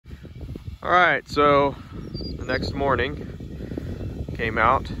All right, so the next morning came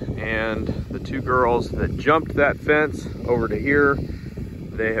out and the two girls that jumped that fence over to here,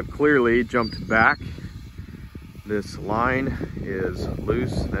 they have clearly jumped back. This line is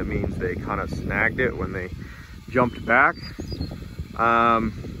loose. That means they kind of snagged it when they jumped back.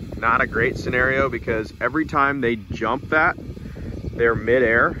 Not a great scenario because every time they jump that, they're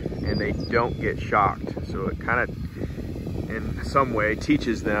midair and they don't get shocked. So it kind of, in some way,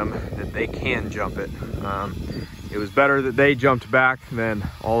 teaches them that they can jump it. It was better that they jumped back than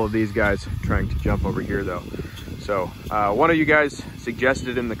all of these guys trying to jump over here though. So one of you guys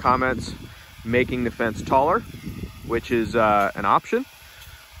suggested in the comments making the fence taller, which is an option,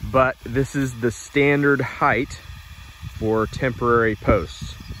 but this is the standard height for temporary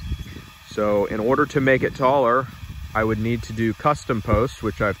posts. So in order to make it taller, I would need to do custom posts,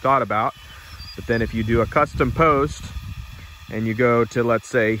 which I've thought about. But then if you do a custom post and you go to, let's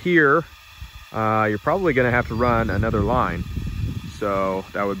say here, you're probably gonna have to run another line. So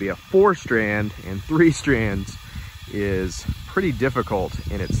that would be a 4-strand, and 3 strands is pretty difficult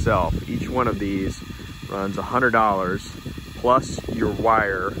in itself. Each one of these runs $100 plus your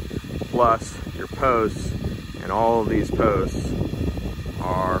wire, plus your posts, and all of these posts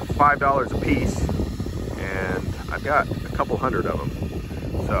are $5 a piece, and I've got a couple hundred of them.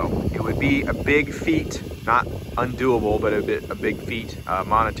 So it would be a big feat, not undoable, but a big feat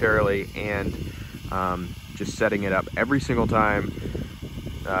monetarily, and just setting it up every single time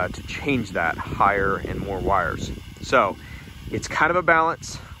to change that higher and more wires. So it's kind of a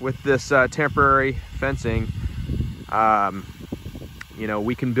balance with this temporary fencing. You know,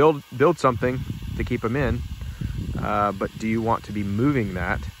 we can build something to keep them in, but do you want to be moving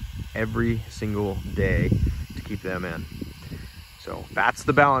that every single day to keep them in? So that's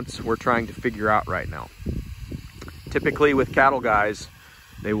the balance we're trying to figure out right now. Typically with cattle guys,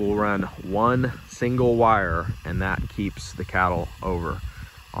 they will run one single wire and that keeps the cattle over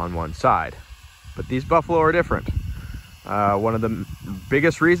on one side. But these buffalo are different. One of the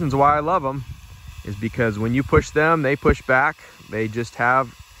biggest reasons why I love them is because when you push them, they push back. They just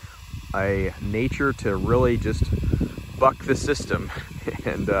have a nature to really just buck the system.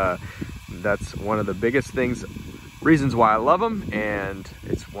 And that's one of the biggest reasons why I love them, and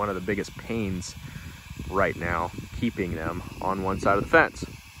it's one of the biggest pains right now, keeping them on one side of the fence.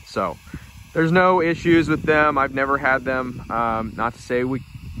 So there's no issues with them. I've never had them, not to say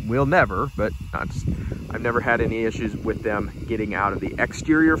we'll never, but I've never had any issues with them getting out of the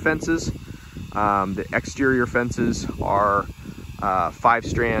exterior fences. The exterior fences are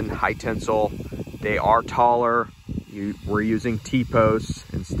 5-strand high tensile. They are taller. We're using T-posts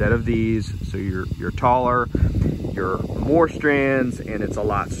instead of these, so you're taller, you're more strands, and it's a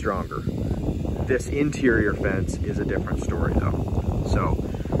lot stronger. This interior fence is a different story though. So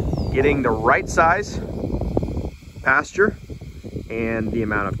getting the right size pasture and the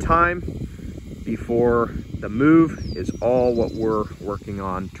amount of time before the move is all what we're working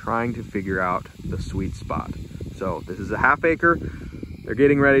on, trying to figure out the sweet spot. So this is a 1/2 acre. They're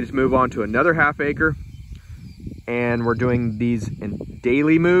getting ready to move on to another 1/2 acre. And we're doing these in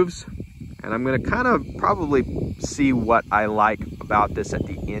daily moves. And I'm gonna kind of probably see what I like about this at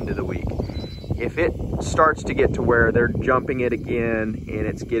the end of the week. If it starts to get to where they're jumping it again and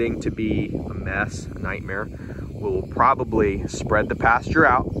it's getting to be a mess, a nightmare, we'll probably spread the pasture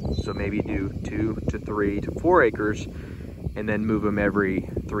out. So maybe do 2 to 3 to 4 acres and then move them every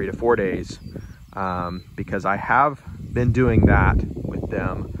 3 to 4 days. Because I have been doing that with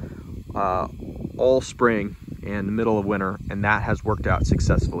them all spring and the middle of winter, and that has worked out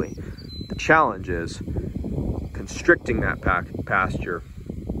successfully. The challenge is constricting that pasture.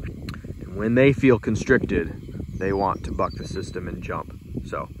 And when they feel constricted, they want to buck the system and jump.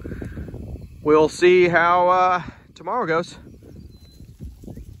 So we'll see how tomorrow goes.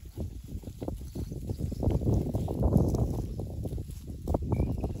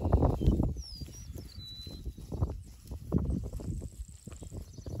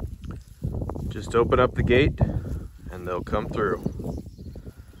 Just open up the gate and they'll come through.